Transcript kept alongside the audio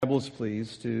Bibles,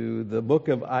 please, to the book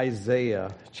of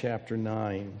Isaiah, chapter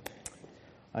 9.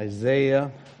 Isaiah,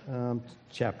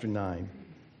 chapter 9.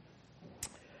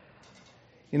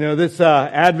 You know, this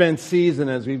Advent season,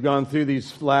 as we've gone through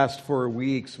these last 4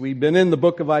 weeks, we've been in the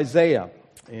book of Isaiah,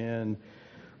 and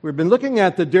we've been looking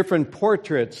at the different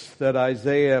portraits that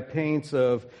Isaiah paints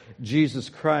of Jesus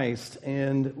Christ,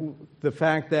 and the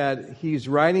fact that he's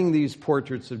writing these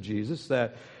portraits of Jesus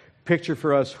that picture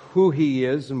for us who he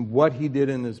is and what he did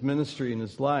in his ministry and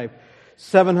his life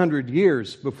 700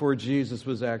 years before Jesus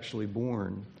was actually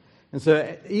born. And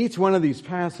so each one of these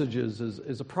passages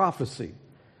is a prophecy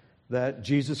that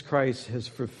Jesus Christ has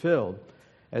fulfilled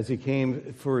as he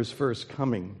came for his first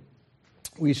coming.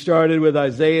 We started with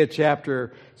Isaiah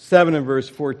chapter 7 and verse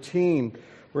 14,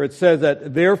 where it says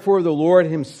that, "Therefore the Lord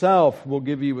himself will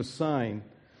give you a sign.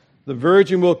 The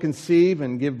virgin will conceive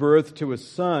and give birth to a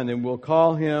son, and will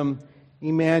call him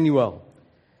Emmanuel."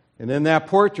 And in that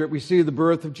portrait, we see the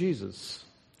birth of Jesus.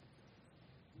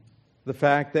 The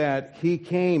fact that he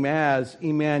came as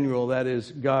Emmanuel, that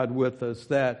is, God with us,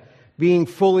 that being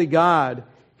fully God,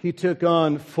 he took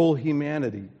on full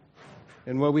humanity,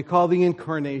 and what we call the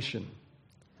incarnation.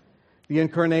 The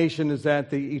incarnation is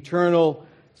that the eternal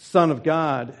Son of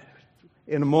God,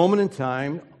 in a moment in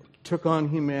time, took on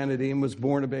humanity and was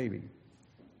born a baby.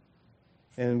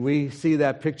 And we see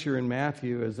that picture in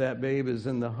Matthew as that babe is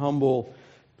in the humble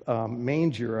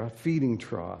manger, a feeding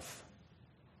trough.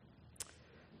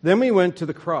 Then we went to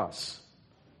the cross,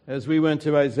 as we went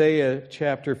to Isaiah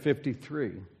chapter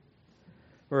 53,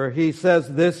 where he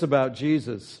says this about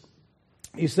Jesus.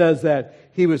 He says that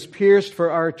he was pierced for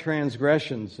our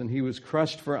transgressions and he was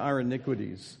crushed for our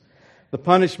iniquities. The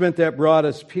punishment that brought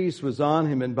us peace was on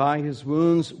him, and by his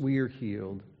wounds we are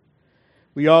healed.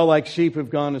 We all like sheep have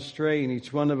gone astray, and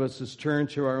each one of us has turned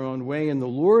to our own way, and the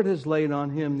Lord has laid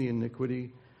on him the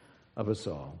iniquity of us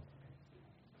all.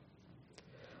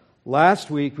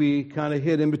 Last week we kind of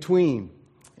hit in between,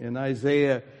 and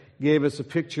Isaiah gave us a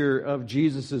picture of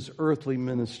Jesus' earthly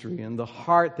ministry and the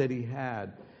heart that he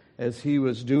had as he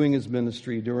was doing his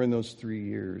ministry during those 3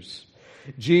 years.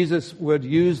 Jesus would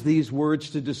use these words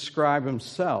to describe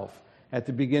himself at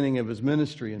the beginning of his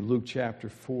ministry in Luke chapter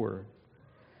 4.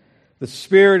 "The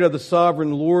Spirit of the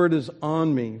sovereign Lord is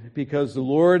on me, because the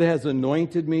Lord has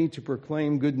anointed me to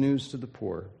proclaim good news to the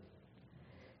poor.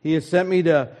 He has sent me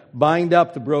to bind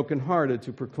up the brokenhearted,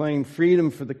 to proclaim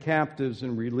freedom for the captives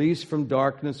and release from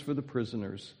darkness for the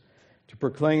prisoners, to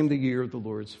proclaim the year of the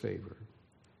Lord's favor."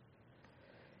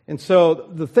 And so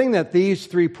the thing that these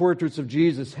three portraits of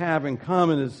Jesus have in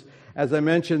common is, as I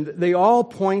mentioned, they all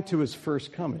point to his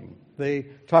first coming. They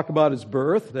talk about his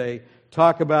birth, they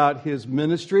talk about his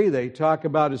ministry, they talk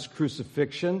about his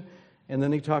crucifixion, and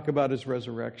then they talk about his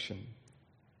resurrection.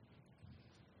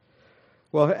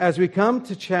 Well, as we come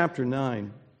to chapter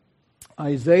 9,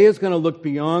 Isaiah is going to look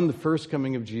beyond the first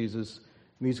coming of Jesus,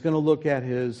 and he's going to look at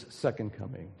his second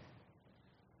coming.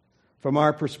 From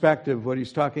our perspective, what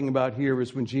he's talking about here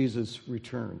is when Jesus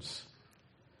returns.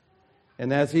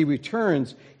 And as he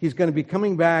returns, he's going to be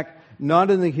coming back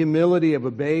not in the humility of a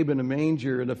babe in a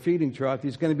manger and a feeding trough.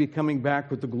 He's going to be coming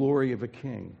back with the glory of a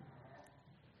king.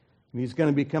 And he's going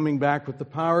to be coming back with the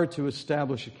power to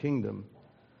establish a kingdom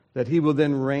that he will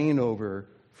then reign over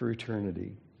for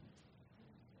eternity.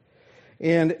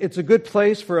 And it's a good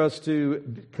place for us to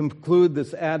conclude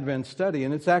this Advent study.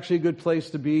 And it's actually a good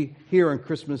place to be here on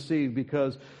Christmas Eve,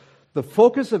 because the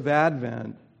focus of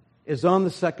Advent is on the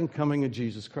second coming of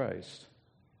Jesus Christ.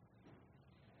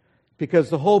 Because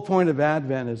the whole point of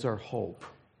Advent is our hope.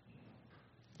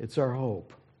 It's our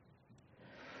hope.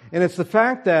 And it's the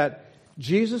fact that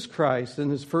Jesus Christ in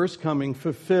his first coming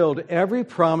fulfilled every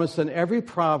promise and every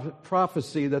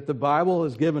prophecy that the Bible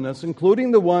has given us,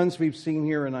 including the ones we've seen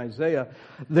here in Isaiah.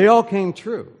 They all came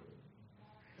true.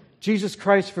 Jesus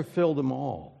Christ fulfilled them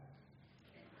all.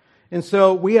 And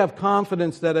so we have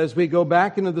confidence that as we go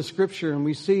back into the Scripture and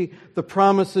we see the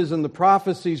promises and the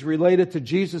prophecies related to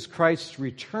Jesus Christ's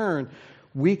return,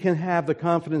 we can have the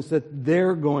confidence that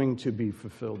they're going to be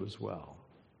fulfilled as well.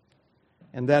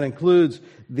 And that includes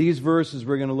these verses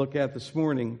we're going to look at this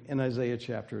morning in Isaiah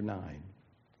chapter 9.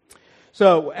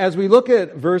 So as we look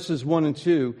at verses 1 and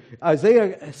 2,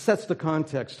 Isaiah sets the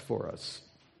context for us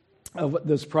of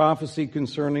this prophecy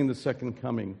concerning the second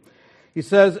coming. He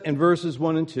says in verses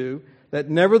 1 and 2 that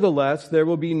nevertheless there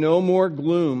will be no more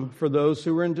gloom for those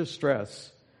who are in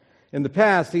distress. In the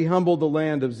past he humbled the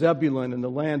land of Zebulun and the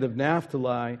land of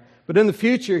Naphtali, but in the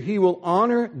future he will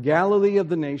honor Galilee of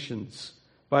the nations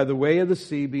by the way of the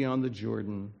sea beyond the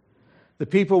Jordan. The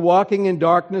people walking in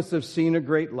darkness have seen a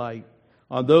great light.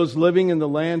 On those living in the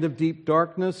land of deep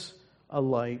darkness, a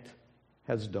light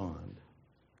has dawned.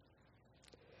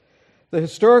 The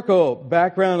historical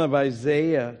background of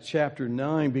Isaiah chapter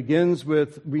 9 begins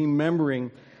with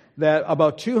remembering that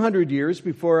about 200 years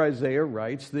before Isaiah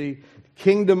writes, the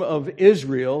kingdom of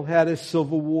Israel had a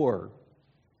civil war.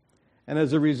 And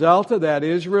as a result of that,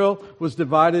 Israel was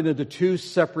divided into two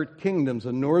separate kingdoms,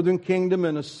 a northern kingdom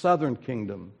and a southern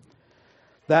kingdom.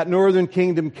 That northern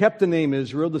kingdom kept the name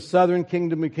Israel. The southern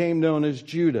kingdom became known as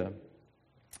Judah.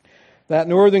 That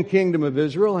northern kingdom of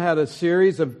Israel had a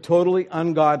series of totally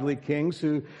ungodly kings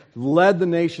who led the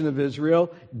nation of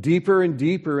Israel deeper and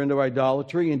deeper into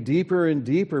idolatry and deeper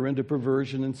into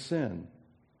perversion and sin.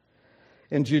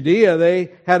 In Judea,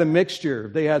 they had a mixture.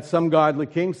 They had some godly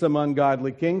kings, some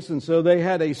ungodly kings, and so they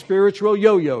had a spiritual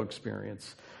yo-yo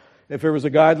experience. If there was a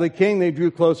godly king, they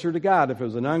drew closer to God. If it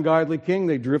was an ungodly king,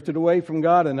 they drifted away from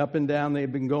God, and up and down they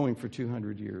had been going for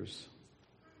 200 years.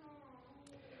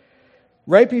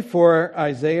 Right before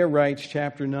Isaiah writes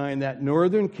chapter 9, that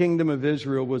northern kingdom of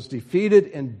Israel was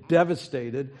defeated and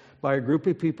devastated by a group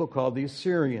of people called the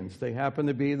Assyrians. They happened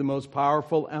to be the most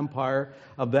powerful empire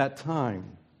of that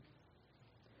time.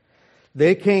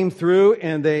 They came through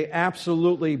and they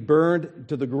absolutely burned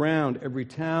to the ground every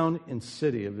town and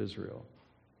city of Israel.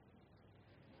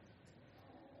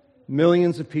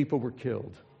 Millions of people were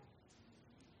killed.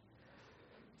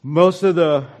 Most of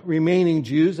the remaining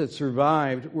Jews that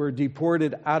survived were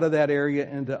deported out of that area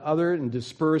into other and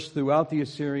dispersed throughout the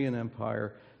Assyrian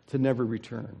Empire to never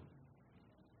return.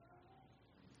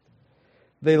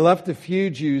 They left a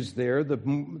few Jews there,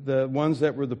 the ones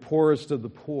that were the poorest of the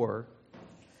poor.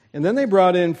 And then they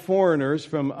brought in foreigners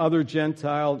from other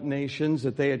Gentile nations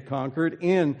that they had conquered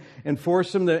in and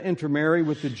forced them to intermarry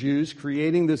with the Jews,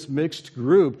 creating this mixed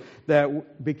group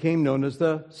that became known as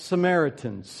the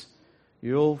Samaritans.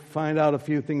 You'll find out a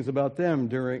few things about them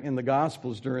in the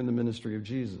Gospels during the ministry of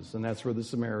Jesus, and that's where the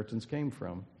Samaritans came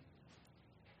from.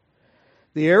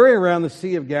 The area around the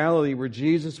Sea of Galilee where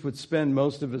Jesus would spend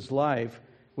most of his life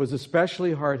was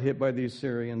especially hard hit by the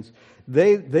Assyrians.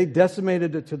 They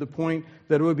decimated it to the point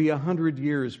that it would be 100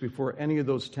 years before any of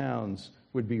those towns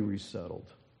would be resettled.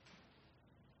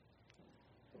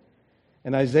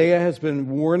 And Isaiah has been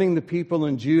warning the people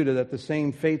in Judah that the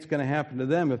same fate's going to happen to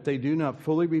them if they do not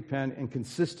fully repent and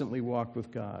consistently walk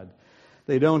with God.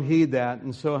 They don't heed that,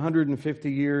 and so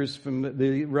 150 years from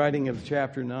the writing of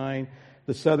chapter 9,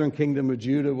 the southern kingdom of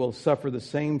Judah will suffer the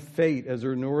same fate as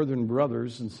their northern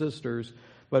brothers and sisters,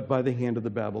 but by the hand of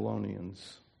the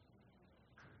Babylonians.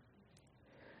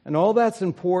 And all that's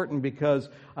important because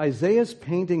Isaiah's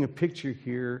painting a picture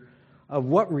here of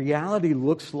what reality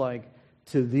looks like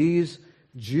to these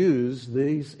Jews,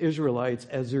 these Israelites,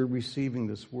 as they're receiving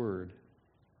this word.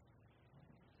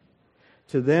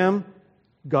 To them,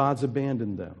 God's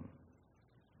abandoned them.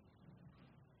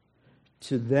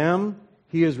 To them,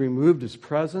 He has removed His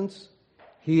presence,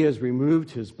 He has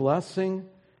removed His blessing,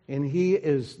 and He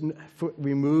has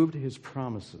removed His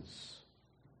promises.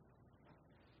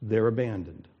 They're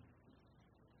abandoned.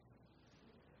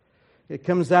 It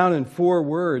comes out in 4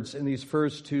 words in these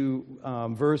first 2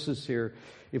 verses here.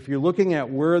 If you're looking at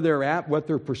where they're at, what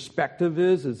their perspective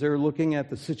is, as they're looking at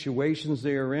the situations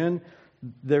they are in,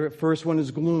 the first one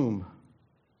is gloom.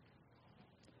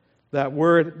 That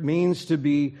word means to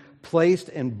be placed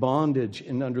in bondage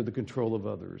and under the control of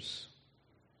others.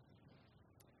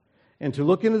 And to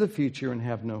look into the future and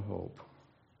have no hope.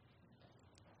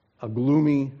 A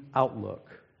gloomy outlook.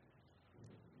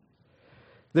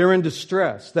 They're in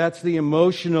distress. That's the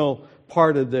emotional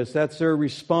part of this. That's their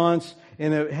response,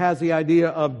 and it has the idea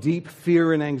of deep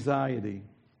fear and anxiety.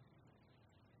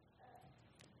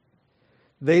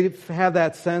 They have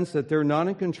that sense that they're not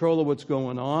in control of what's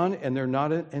going on, and they're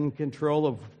not in control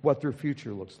of what their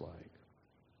future looks like.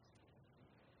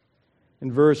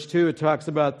 In verse 2, it talks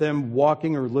about them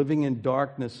walking or living in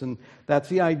darkness, and that's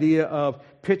the idea of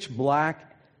pitch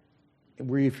black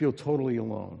where you feel totally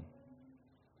alone.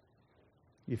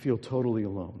 You feel totally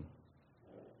alone.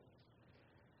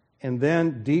 And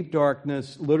then deep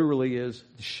darkness literally is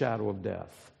the shadow of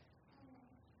death,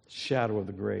 shadow of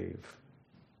the grave.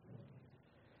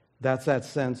 That's that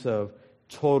sense of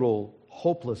total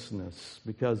hopelessness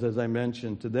because, as I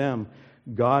mentioned to them,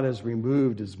 God has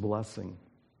removed His blessing.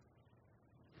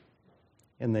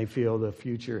 And they feel the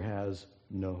future has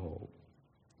no hope.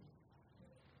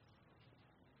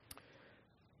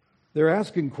 They're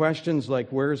asking questions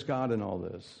like, where's God in all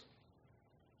this?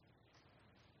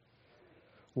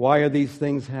 Why are these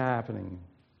things happening?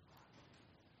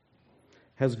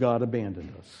 Has God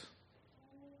abandoned us?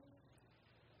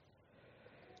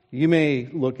 You may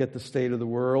look at the state of the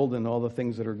world and all the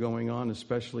things that are going on,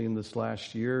 especially in this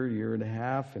last year and a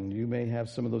half, and you may have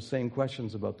some of those same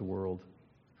questions about the world.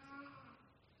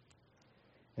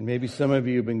 And maybe some of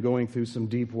you have been going through some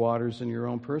deep waters in your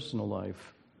own personal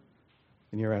life,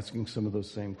 and you're asking some of those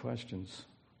same questions.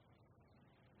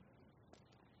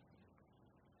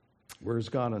 Where's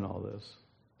God in all this?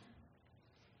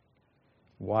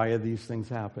 Why are these things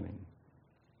happening?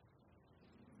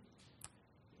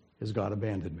 Has God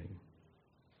abandoned me?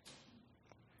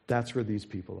 That's where these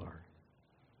people are.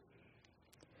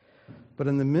 But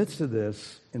in the midst of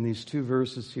this, in these two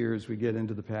verses here, as we get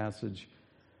into the passage,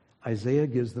 Isaiah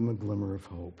gives them a glimmer of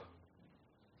hope.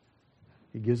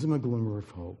 He gives them a glimmer of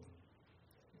hope.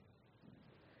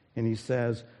 And he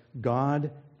says,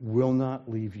 God will not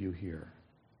leave you here.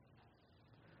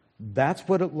 That's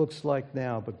what it looks like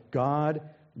now, but God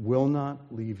will not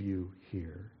leave you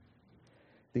here.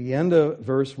 The end of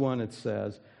verse 1, it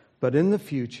says, but in the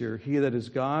future, he that is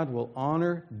God will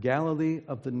honor Galilee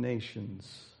of the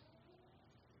nations.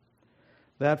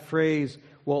 That phrase,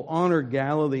 will honor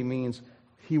Galilee, means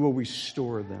he will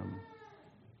restore them.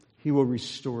 He will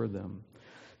restore them.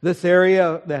 This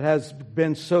area that has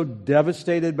been so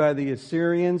devastated by the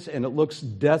Assyrians and it looks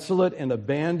desolate and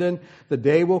abandoned, the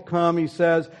day will come, he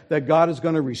says, that God is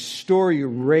going to restore you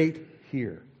right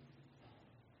here.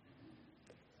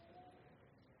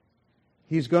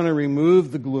 He's going to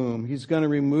remove the gloom. He's going to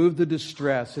remove the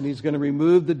distress. And He's going to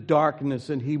remove the darkness.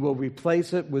 And He will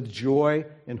replace it with joy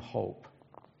and hope.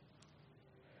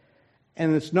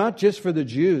 And it's not just for the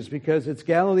Jews, because it's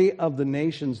Galilee of the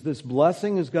nations. This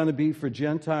blessing is going to be for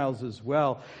Gentiles as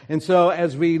well. And so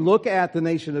as we look at the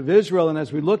nation of Israel and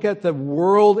as we look at the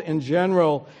world in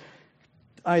general,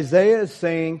 Isaiah is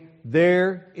saying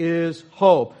there is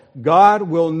hope. God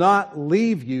will not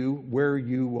leave you where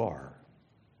you are.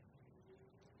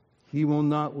 He will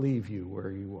not leave you where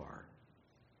you are.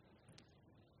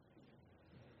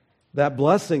 That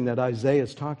blessing that Isaiah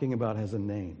is talking about has a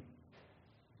name.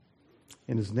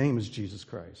 And his name is Jesus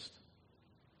Christ.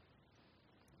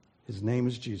 His name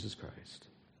is Jesus Christ.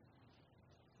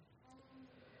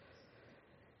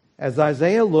 As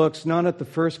Isaiah looks not at the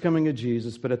first coming of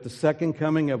Jesus, but at the second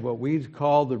coming of what we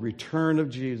call the return of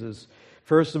Jesus,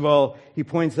 first of all, he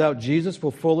points out Jesus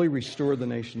will fully restore the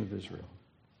nation of Israel.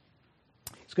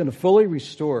 He's going to fully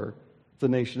restore the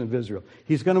nation of Israel.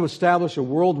 He's going to establish a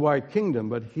worldwide kingdom,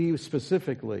 but he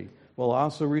specifically will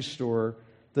also restore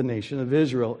the nation of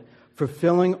Israel,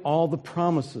 fulfilling all the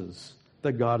promises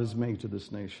that God has made to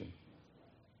this nation.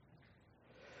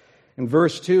 In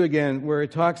verse 2 again, where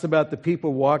it talks about the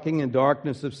people walking in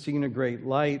darkness have seen a great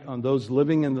light. On those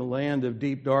living in the land of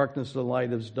deep darkness, the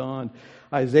light has dawned.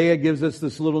 Isaiah gives us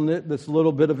this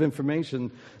little bit of information.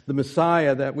 The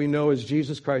Messiah that we know as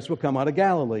Jesus Christ will come out of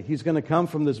Galilee. He's going to come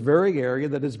from this very area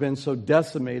that has been so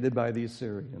decimated by the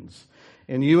Assyrians.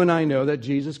 And you and I know that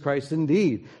Jesus Christ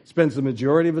indeed spends the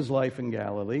majority of his life in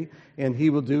Galilee, and he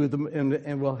will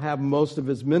and will have most of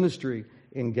his ministry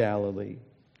in Galilee.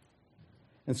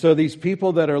 And so these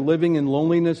people that are living in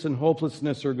loneliness and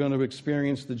hopelessness are going to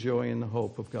experience the joy and the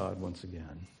hope of God once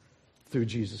again through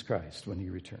Jesus Christ when he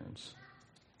returns.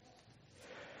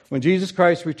 When Jesus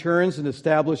Christ returns and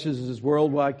establishes his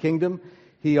worldwide kingdom,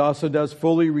 he also does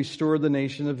fully restore the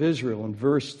nation of Israel. In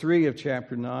verse 3 of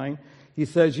chapter 9, he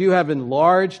says, "You have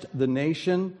enlarged the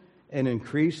nation and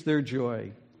increased their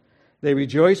joy. They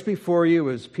rejoice before you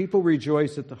as people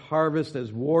rejoice at the harvest,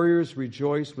 as warriors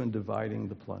rejoice when dividing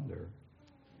the plunder."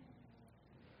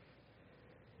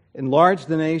 Enlarge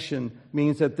the nation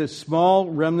means that this small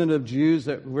remnant of Jews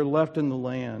that were left in the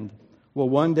land will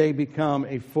one day become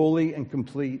a fully and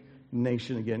complete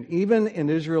nation again. Even in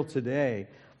Israel today,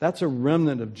 that's a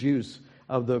remnant of Jews,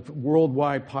 of the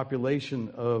worldwide population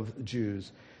of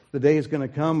Jews. The day is going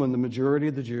to come when the majority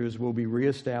of the Jews will be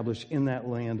reestablished in that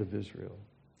land of Israel.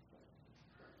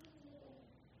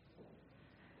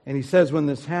 And he says when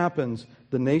this happens,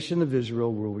 the nation of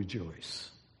Israel will rejoice.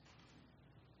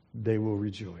 They will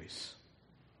rejoice.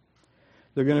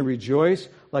 They're going to rejoice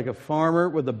like a farmer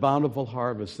with a bountiful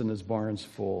harvest and his barns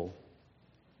full.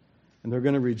 And they're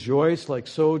going to rejoice like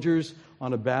soldiers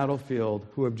on a battlefield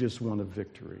who have just won a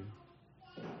victory.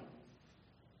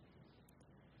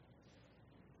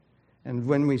 And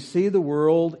when we see the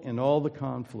world and all the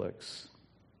conflicts,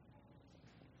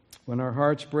 when our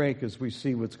hearts break as we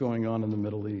see what's going on in the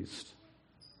Middle East,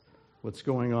 what's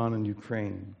going on in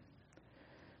Ukraine,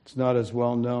 it's not as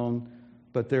well known,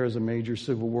 but there is a major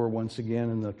civil war once again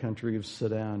in the country of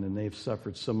Sudan, and they've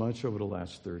suffered so much over the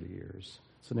last 30 years.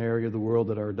 It's an area of the world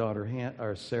that our daughter,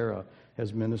 our Sarah,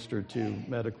 has ministered to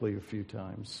medically a few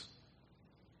times.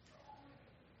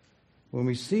 When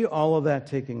we see all of that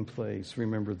taking place,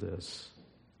 remember this.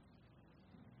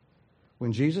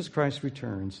 When Jesus Christ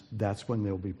returns, that's when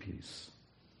there'll be peace.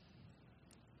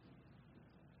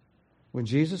 When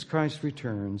Jesus Christ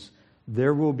returns,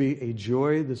 there will be a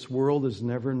joy this world has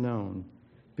never known,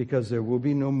 because there will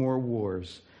be no more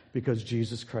wars, because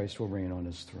Jesus Christ will reign on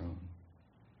his throne.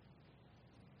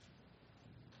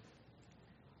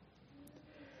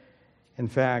 In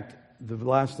fact, the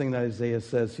last thing that Isaiah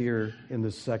says here in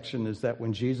this section is that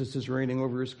when Jesus is reigning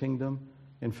over his kingdom,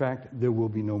 in fact, there will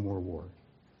be no more war.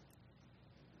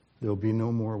 There will be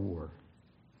no more war.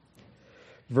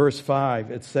 Verse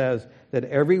 5, it says that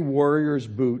every warrior's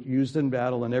boot used in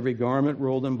battle and every garment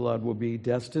rolled in blood will be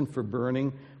destined for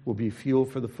burning, will be fuel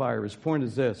for the fire. His point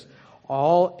is this: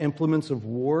 all implements of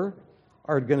war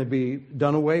are going to be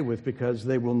done away with because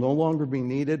they will no longer be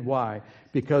needed. Why?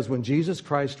 Because when Jesus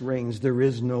Christ reigns, there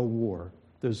is no war.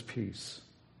 There's peace.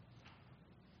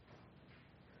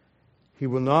 He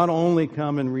will not only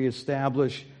come and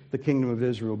reestablish the kingdom of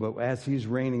Israel, but as he's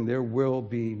reigning, there will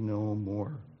be no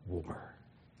more war.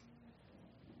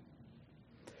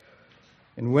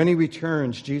 And when he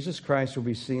returns, Jesus Christ will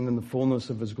be seen in the fullness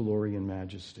of his glory and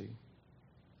majesty.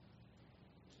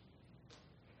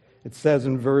 It says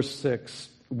in verse 6,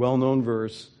 well-known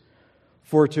verse,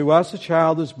 "For to us a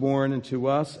child is born, and to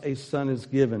us a son is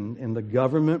given, and the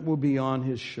government will be on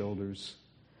his shoulders.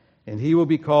 And he will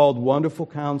be called Wonderful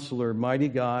Counselor, Mighty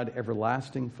God,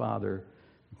 Everlasting Father,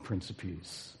 Prince of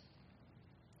Peace."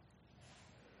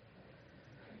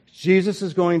 Jesus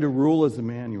is going to rule as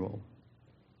Emmanuel.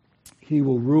 He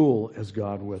will rule as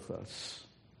God with us.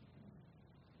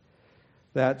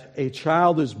 That a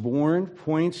child is born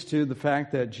points to the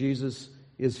fact that Jesus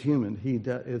is human. He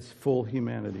is full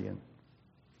humanity.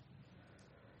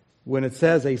 When it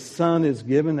says a son is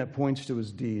given, that points to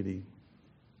his deity.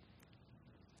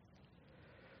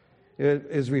 It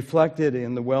is reflected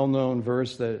in the well-known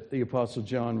verse that the Apostle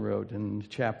John wrote in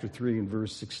chapter 3 and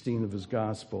verse 16 of his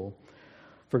gospel.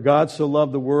 "For God so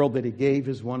loved the world that he gave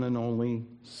his one and only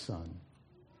Son,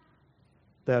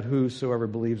 that whosoever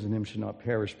believes in him should not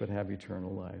perish but have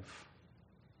eternal life."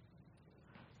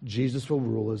 Jesus will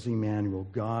rule as Emmanuel,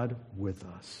 God with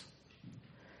us.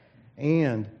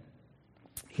 And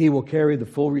he will carry the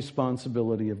full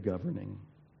responsibility of governing.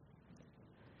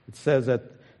 It says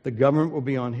that the government will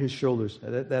be on his shoulders.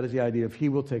 That is the idea of he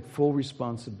will take full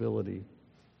responsibility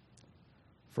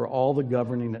for all the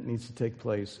governing that needs to take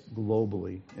place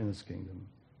globally in his kingdom.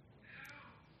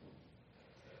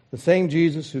 The same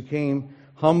Jesus who came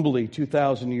humbly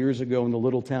 2,000 years ago in the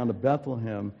little town of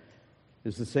Bethlehem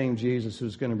is the same Jesus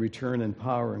who's going to return in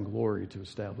power and glory to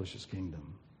establish his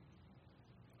kingdom.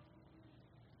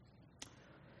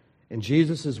 And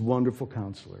Jesus is Wonderful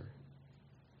Counselor.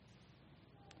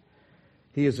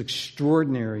 He is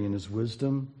extraordinary in his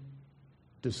wisdom,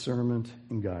 discernment,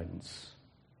 and guidance.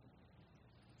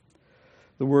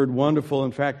 The word wonderful,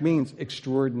 in fact, means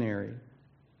extraordinary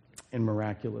and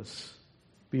miraculous,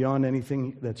 beyond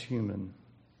anything that's human.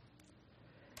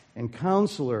 And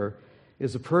counselor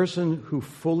is a person who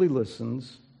fully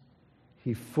listens,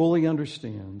 he fully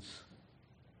understands,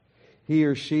 he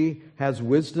or she has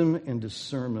wisdom and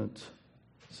discernment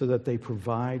so that they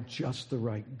provide just the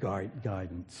right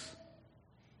guidance.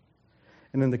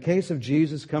 And in the case of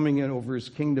Jesus coming in over his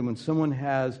kingdom, when someone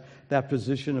has that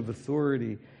position of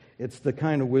authority, it's the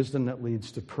kind of wisdom that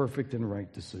leads to perfect and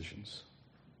right decisions.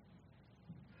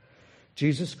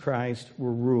 Jesus Christ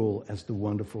will rule as the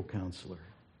Wonderful Counselor,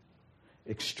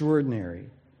 extraordinary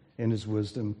in his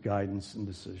wisdom, guidance, and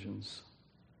decisions.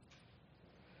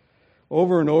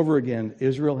 Over and over again,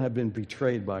 Israel had been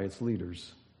betrayed by its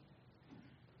leaders.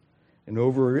 And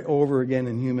over again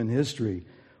in human history,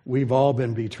 we've all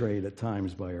been betrayed at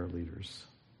times by our leaders.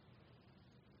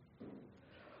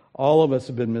 All of us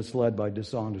have been misled by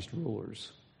dishonest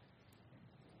rulers.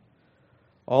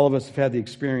 All of us have had the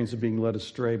experience of being led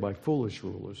astray by foolish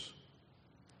rulers,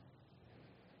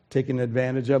 taken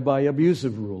advantage of by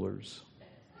abusive rulers,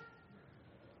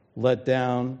 let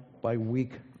down by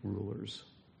weak rulers.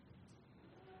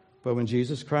 But when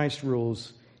Jesus Christ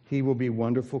rules, he will be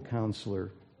Wonderful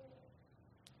Counselor,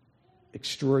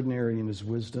 extraordinary in his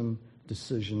wisdom,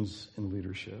 decisions, and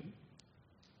leadership.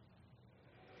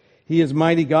 He is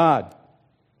Mighty God,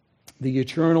 the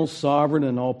eternal, sovereign,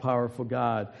 and all-powerful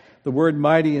God. The word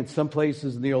mighty in some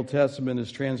places in the Old Testament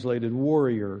is translated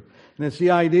warrior. And it's the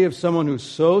idea of someone who's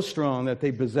so strong that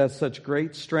they possess such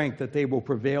great strength that they will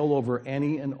prevail over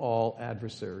any and all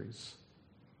adversaries.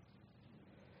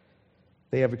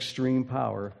 They have extreme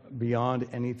power beyond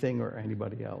anything or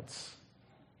anybody else.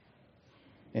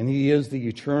 And he is the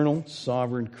eternal,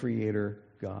 sovereign Creator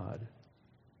God.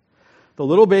 The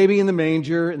little baby in the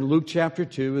manger in Luke chapter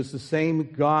 2 is the same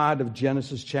God of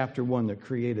Genesis chapter 1 that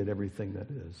created everything that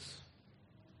is.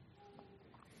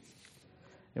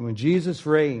 And when Jesus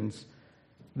reigns,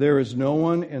 there is no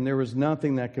one and there is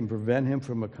nothing that can prevent him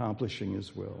from accomplishing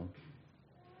his will.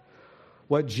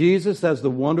 What Jesus, as the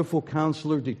wonderful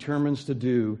counselor, determines to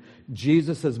do,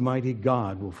 Jesus, as mighty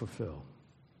God, will fulfill.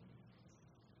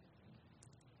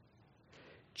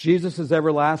 Jesus is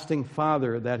everlasting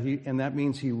Father, and that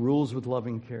means he rules with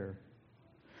loving care.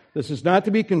 This is not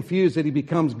to be confused that he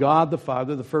becomes God the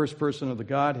Father, the first person of the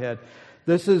Godhead.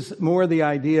 This is more the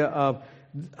idea of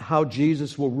how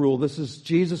Jesus will rule.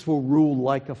 Jesus will rule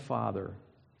like a father,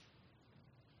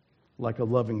 like a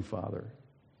loving father.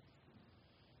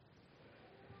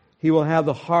 He will have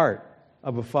the heart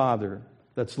of a father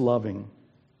that's loving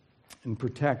and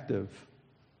protective,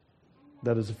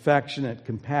 that is affectionate,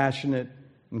 compassionate,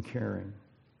 and caring.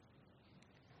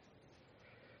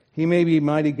 He may be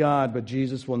mighty God, but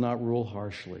Jesus will not rule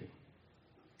harshly,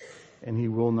 and he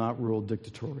will not rule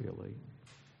dictatorially.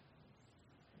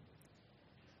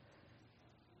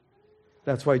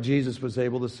 That's why Jesus was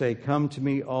able to say, "Come to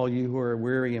me, all you who are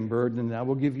weary and burdened, and I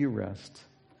will give you rest.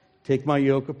 Take my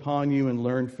yoke upon you and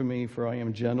learn from me, for I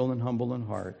am gentle and humble in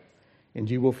heart, and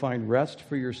you will find rest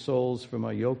for your souls, for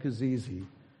my yoke is easy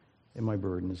and my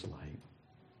burden is light."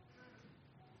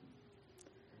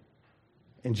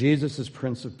 And Jesus is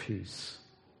Prince of Peace.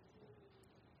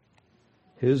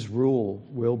 His rule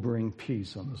will bring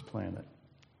peace on this planet.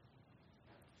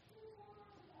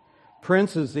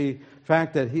 Prince is the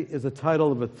fact that he is a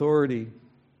title of authority,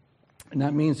 and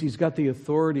that means he's got the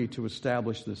authority to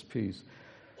establish this peace.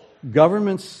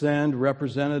 Governments send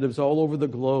representatives all over the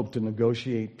globe to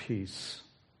negotiate peace,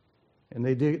 and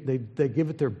they give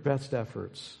it their best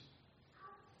efforts.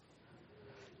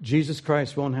 Jesus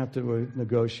Christ won't have to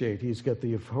negotiate.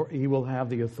 He will have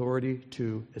the authority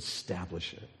to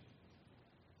establish it,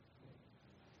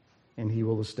 and he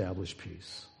will establish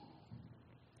peace.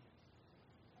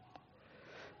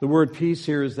 The word peace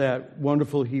here is that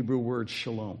wonderful Hebrew word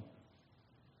shalom.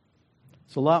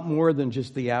 It's a lot more than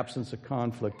just the absence of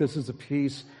conflict. This is a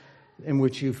peace in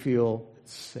which you feel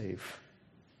safe.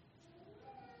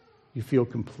 You feel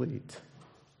complete.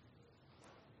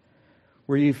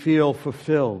 Where you feel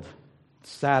fulfilled,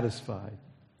 satisfied.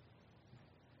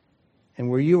 And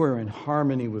where you are in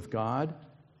harmony with God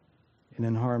and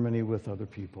in harmony with other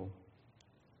people.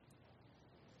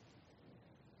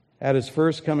 At his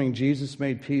first coming, Jesus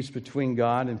made peace between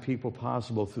God and people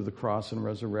possible through the cross and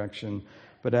resurrection.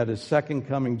 But at his second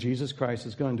coming, Jesus Christ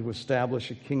is going to establish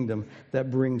a kingdom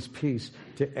that brings peace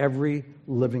to every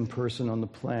living person on the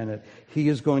planet. He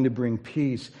is going to bring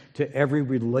peace to every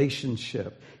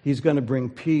relationship. He's going to bring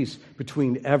peace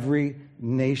between every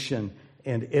nation,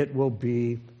 and it will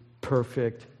be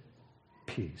perfect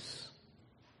peace.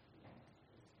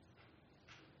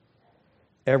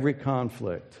 Every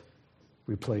conflict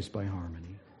replaced by harmony.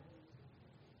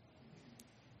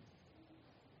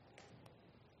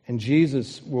 And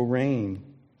Jesus will reign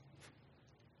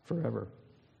forever.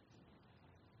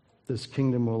 This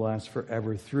kingdom will last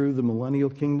forever through the millennial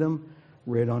kingdom,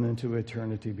 right on into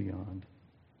eternity beyond.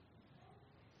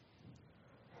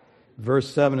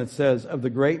 Verse 7, it says, "Of the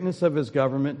greatness of his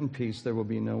government and peace there will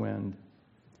be no end.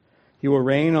 He will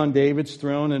reign on David's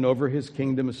throne and over his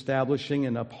kingdom, establishing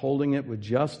and upholding it with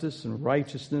justice and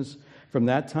righteousness from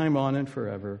that time on and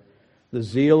forever. The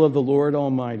zeal of the Lord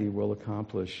Almighty will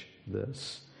accomplish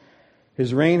this."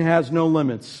 His reign has no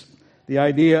limits. The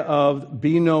idea of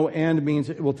be no end means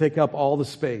it will take up all the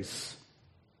space.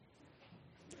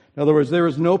 In other words, there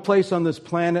is no place on this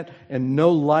planet and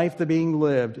no life that being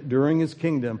lived during his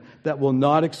kingdom that will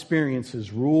not experience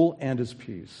his rule and his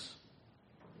peace.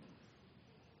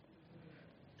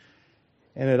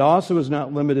 And it also is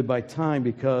not limited by time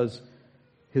because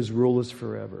his rule is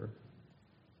forever.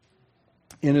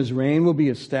 And his reign will be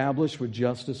established with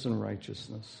justice and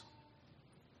righteousness.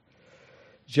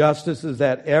 Justice is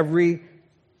that every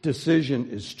decision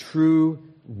is true,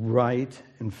 right,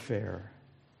 and fair.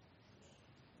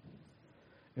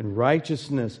 And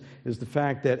righteousness is the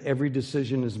fact that every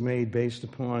decision is made based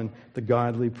upon the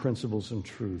godly principles and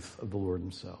truth of the Lord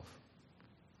himself.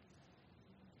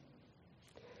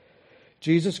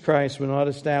 Jesus Christ will not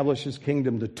establish his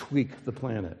kingdom to tweak the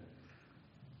planet,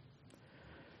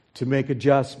 to make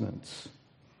adjustments,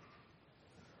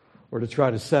 or to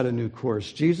try to set a new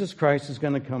course. Jesus Christ is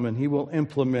going to come and he will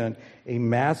implement a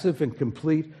massive and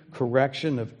complete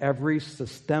correction of every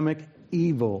systemic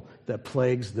evil that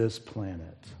plagues this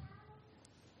planet.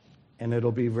 And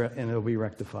it'll be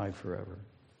rectified forever.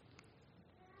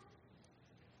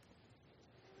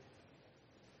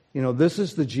 You know, this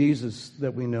is the Jesus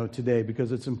that we know today,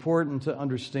 because it's important to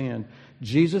understand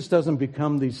Jesus doesn't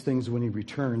become these things when he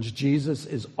returns. Jesus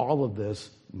is all of this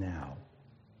now.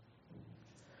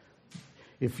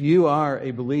 If you are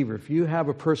a believer, if you have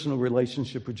a personal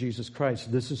relationship with Jesus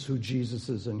Christ, this is who Jesus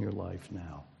is in your life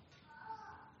now.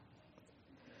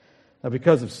 Now,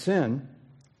 because of sin,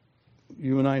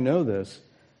 you and I know this,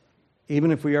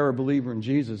 even if we are a believer in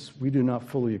Jesus, we do not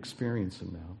fully experience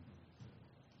him now.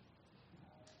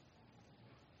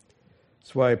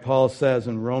 That's why Paul says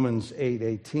in Romans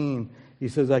 8:18, he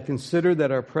says, I consider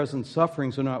that our present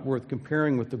sufferings are not worth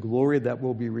comparing with the glory that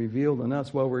will be revealed in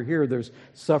us. While we're here, there's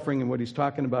suffering, and what he's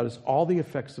talking about is all the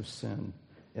effects of sin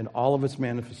and all of its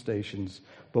manifestations,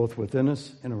 both within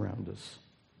us and around us.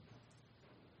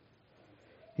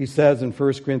 He says in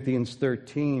 1 Corinthians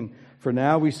 13, for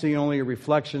now we see only a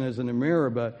reflection as in a mirror,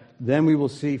 but then we will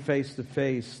see face to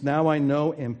face. Now I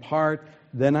know in part,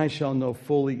 then I shall know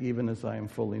fully, even as I am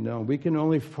fully known. We can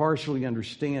only partially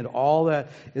understand all that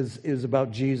is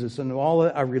about Jesus and all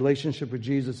that our relationship with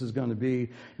Jesus is going to be.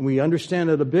 And we understand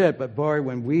it a bit, but boy,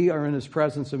 when we are in his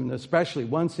presence, and especially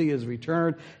once he has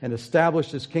returned and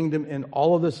established his kingdom and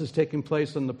all of this is taking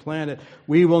place on the planet,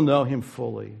 we will know him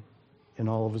fully in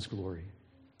all of his glory.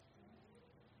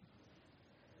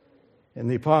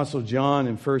 And the Apostle John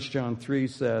in 1 John 3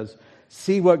 says,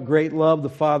 see what great love the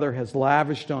Father has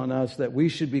lavished on us, that we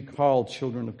should be called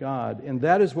children of God. And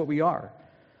that is what we are.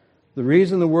 The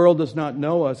reason the world does not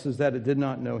know us is that it did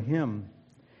not know him.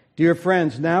 Dear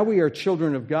friends, now we are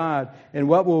children of God, and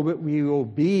what we will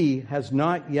be has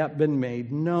not yet been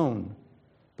made known.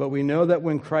 But we know that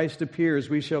when Christ appears,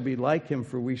 we shall be like him,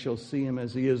 for we shall see him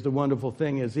as he is. The wonderful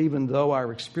thing is, even though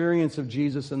our experience of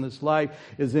Jesus in this life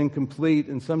is incomplete,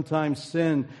 and sometimes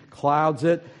sin clouds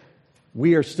it,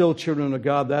 we are still children of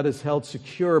God. That is held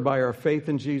secure by our faith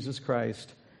in Jesus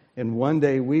Christ. And one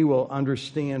day we will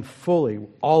understand fully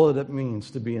all that it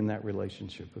means to be in that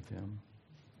relationship with him.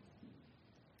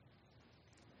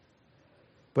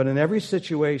 But in every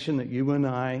situation that you and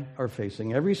I are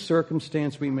facing, every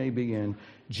circumstance we may be in,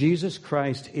 Jesus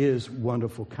Christ is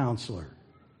wonderful counselor.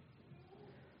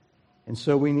 And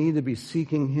so we need to be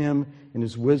seeking him in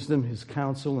his wisdom, his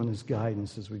counsel, and his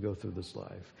guidance as we go through this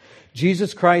life.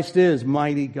 Jesus Christ is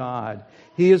mighty God.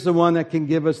 He is the one that can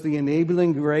give us the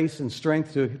enabling grace and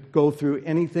strength to go through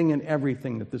anything and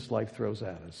everything that this life throws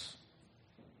at us.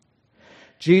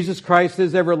 Jesus Christ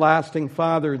is everlasting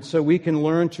Father, and so we can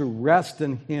learn to rest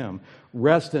in him,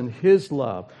 rest in his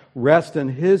love, rest in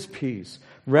his peace,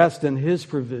 rest in his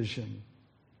provision.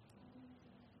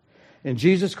 And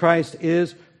Jesus Christ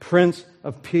is Prince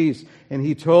of Peace. And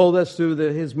he told us through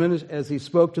his ministry, as he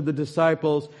spoke to the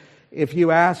disciples, if you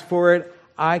ask for it,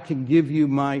 I can give you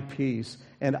my peace.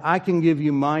 And I can give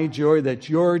you my joy, that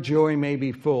your joy may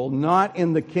be full, not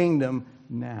in the kingdom,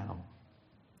 now.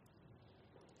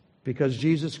 Because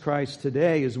Jesus Christ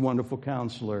today is wonderful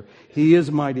counselor. He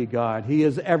is mighty God. He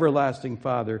is everlasting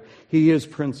Father. He is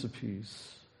Prince of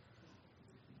Peace.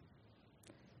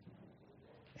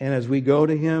 And as we go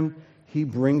to him, he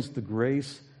brings the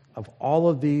grace of all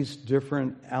of these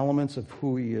different elements of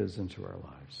who he is into our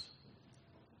lives.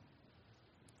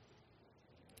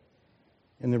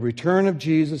 And the return of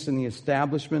Jesus and the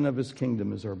establishment of his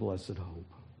kingdom is our blessed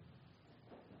hope.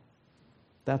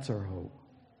 That's our hope.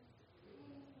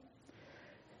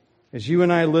 As you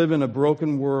and I live in a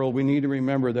broken world, we need to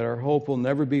remember that our hope will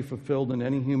never be fulfilled in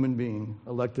any human being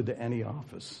elected to any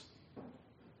office.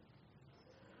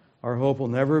 Our hope will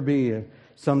never be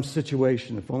some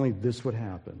situation, if only this would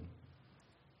happen.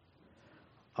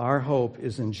 Our hope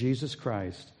is in Jesus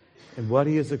Christ and what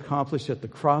he has accomplished at the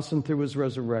cross and through his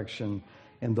resurrection,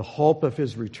 and the hope of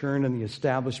his return and the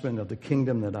establishment of the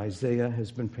kingdom that Isaiah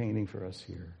has been painting for us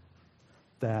here.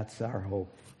 That's our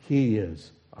hope. He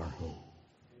is our hope.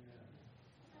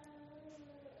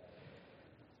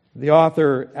 The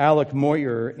author Alec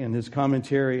Moyer, in his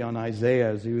commentary on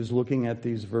Isaiah, as he was looking at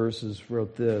these verses,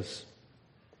 wrote this.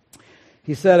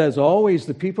 He said, as always,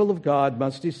 the people of God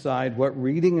must decide what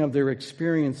reading of their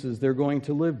experiences they're going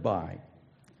to live by.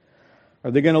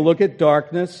 Are they going to look at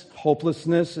darkness,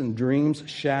 hopelessness, and dreams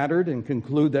shattered and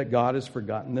conclude that God has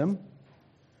forgotten them?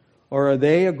 Or are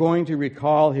they going to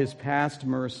recall his past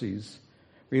mercies,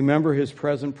 remember his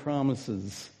present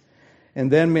promises,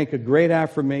 and then make a great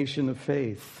affirmation of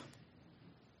faith?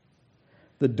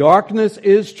 The darkness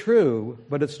is true,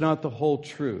 but it's not the whole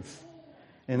truth.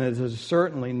 And it is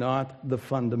certainly not the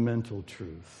fundamental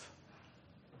truth.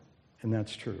 And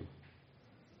that's true.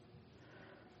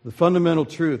 The fundamental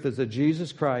truth is that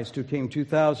Jesus Christ, who came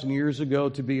 2,000 years ago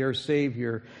to be our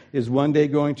Savior, is one day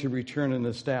going to return and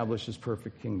establish his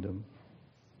perfect kingdom.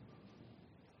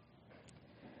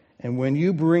 And when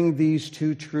you bring these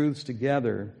two truths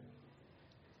together,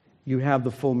 you have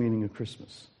the full meaning of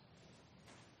Christmas.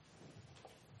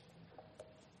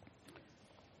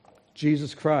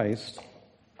 Jesus Christ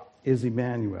is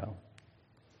Emmanuel.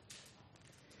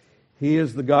 He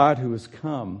is the God who has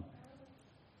come.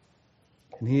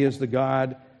 And He is the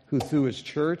God who, through His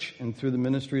church and through the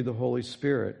ministry of the Holy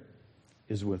Spirit,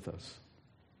 is with us.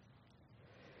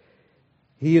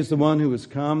 He is the one who has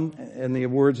come, in the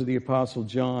words of the Apostle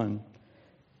John,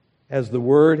 as the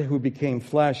Word who became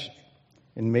flesh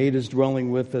and made His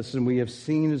dwelling with us, and we have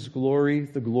seen His glory,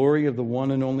 the glory of the one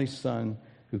and only Son,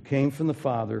 who came from the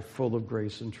Father, full of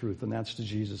grace and truth. And that's the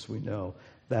Jesus we know.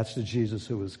 That's the Jesus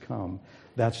who has come.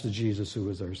 That's the Jesus who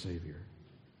is our Savior.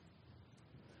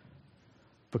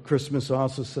 But Christmas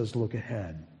also says, look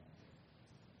ahead.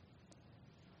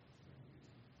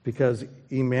 Because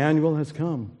Emmanuel has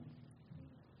come,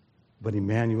 but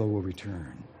Emmanuel will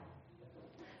return.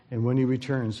 And when He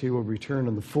returns, He will return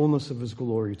in the fullness of His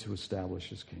glory to establish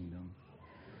His kingdom.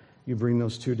 You bring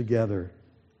those two together,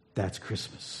 that's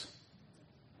Christmas.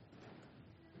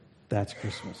 That's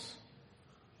Christmas.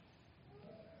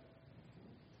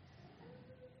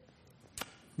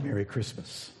 Merry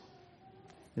Christmas.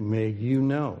 And may you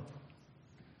know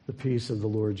the peace of the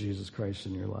Lord Jesus Christ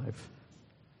in your life.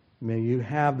 May you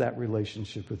have that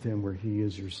relationship with Him where He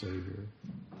is your Savior.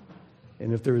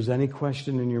 And if there is any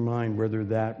question in your mind whether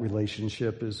that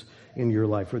relationship is in your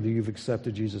life, whether you've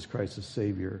accepted Jesus Christ as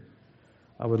Savior,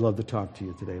 I would love to talk to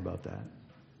you today about that.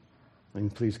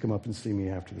 And please come up and see me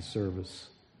after the service.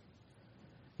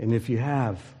 And if you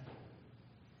have,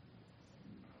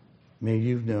 may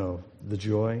you know the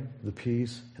joy, the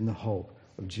peace, and the hope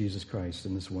of Jesus Christ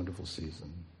in this wonderful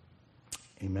season.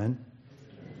 Amen?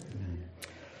 Amen.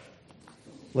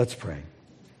 Let's pray.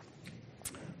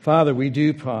 Father, we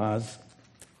do pause,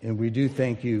 and we do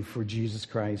thank You for Jesus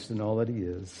Christ and all that He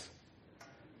is.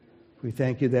 We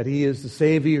thank You that He is the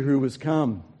Savior who has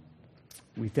come.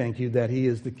 We thank You that He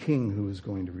is the King who is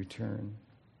going to return.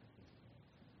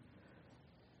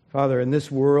 Father, in this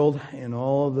world and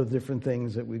all the different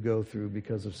things that we go through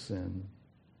because of sin,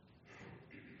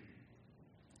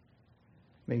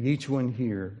 may each one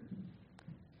here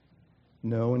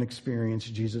know and experience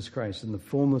Jesus Christ in the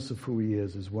fullness of who He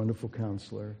is, as wonderful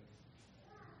Counselor,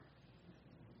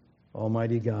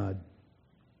 Almighty God,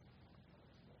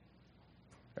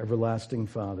 everlasting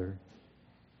Father,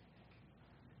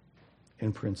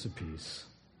 and Prince of Peace.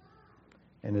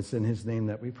 And it's in His name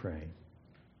that we pray.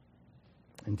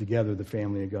 And together the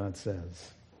family of God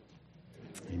says,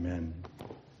 Amen.